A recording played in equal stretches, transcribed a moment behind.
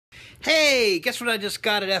Hey, guess what I just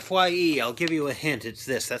got at FYE? I'll give you a hint. It's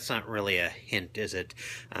this. That's not really a hint, is it?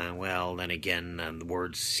 Well, then again, the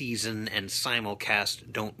words season and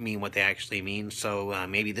simulcast don't mean what they actually mean, so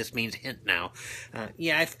maybe this means hint now.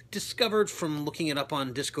 Yeah, I've discovered from looking it up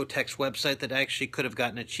on Discotek's website that I actually could have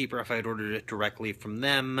gotten it cheaper if I had ordered it directly from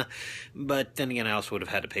them, but then again, I also would have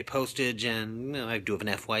had to pay postage, and I do have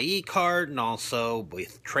an FYE card, and also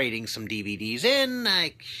with trading some DVDs in,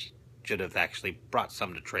 I should have actually brought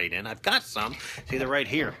some to trade in. I've got some. See, they're right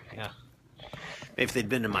here. Yeah. If they'd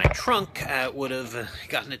been in my trunk, would have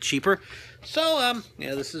gotten it cheaper. So,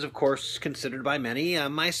 yeah, this is, of course, considered by many,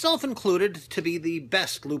 myself included, to be the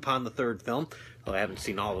best Lupin III film. Well, I haven't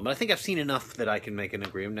seen all of them, but I think I've seen enough that I can make an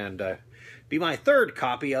agreement and be my third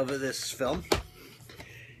copy of this film.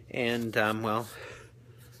 And, well,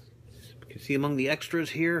 you can see among the extras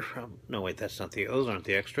here. No, wait, that's not the... Those aren't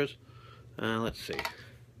the extras. Let's see.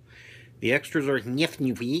 The extras are...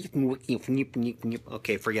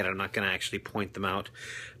 Okay, forget it. I'm not going to actually point them out.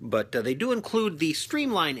 But they do include the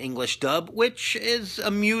Streamline English dub, which is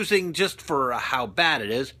amusing just for how bad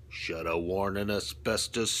it is. Should have worn an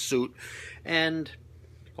asbestos suit. And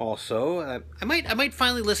also, I might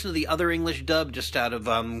finally listen to the other English dub just out of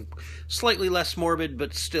slightly less morbid,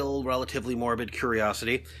 but still relatively morbid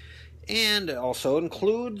curiosity. And it also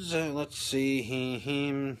includes, let's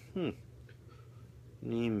see...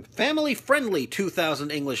 Family Friendly 2000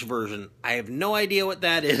 English version. I have no idea what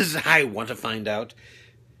that is. I want to find out.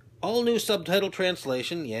 All new subtitle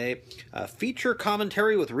translation, yay. Feature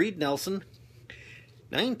commentary with Reed Nelson.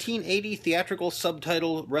 1980 theatrical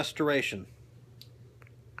subtitle restoration.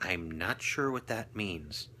 I'm not sure what that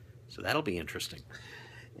means, so that'll be interesting.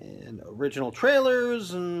 And original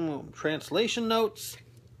trailers and translation notes.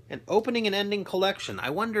 An opening and ending collection. I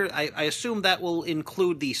wonder, I assume that will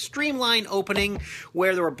include the Streamline opening,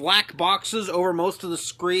 where there were black boxes over most of the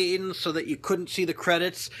screen so that you couldn't see the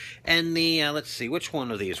credits, and the, let's see, which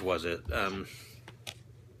one of these was it?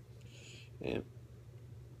 Yeah.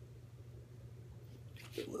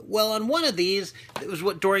 Well, on one of these, it was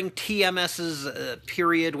during TMS's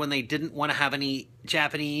period when they didn't want to have any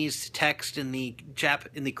Japanese text in the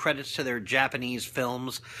credits to their Japanese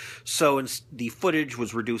films, so the footage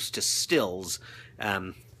was reduced to stills.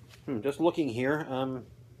 Just looking here.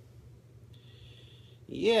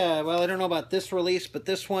 Yeah, well, I don't know about this release, but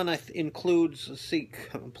this one includes, let's see,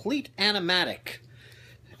 complete animatic,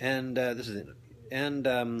 and this is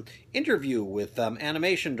interview with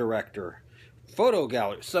animation director. Photo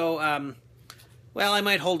gallery. So, well, I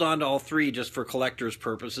might hold on to all three just for collector's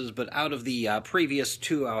purposes, but out of the previous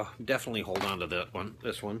two, I'll definitely hold on to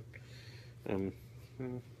this one. Wonder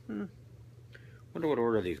what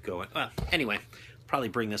order these go in. Well, anyway, probably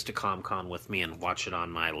bring this to ComCon with me and watch it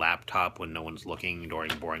on my laptop when no one's looking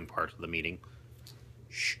during boring parts of the meeting.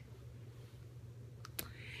 Shh.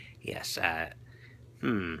 Yes,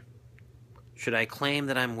 Should I claim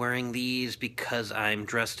that I'm wearing these because I'm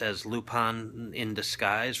dressed as Lupin in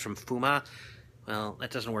disguise from Fuma? Well,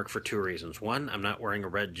 that doesn't work for two reasons. One, I'm not wearing a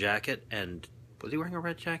red jacket, and... Was he wearing a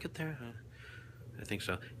red jacket there? I think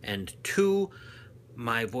so. And two,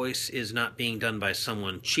 my voice is not being done by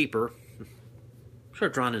someone cheaper. Should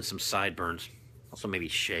have drawn in some sideburns. Also maybe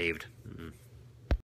shaved.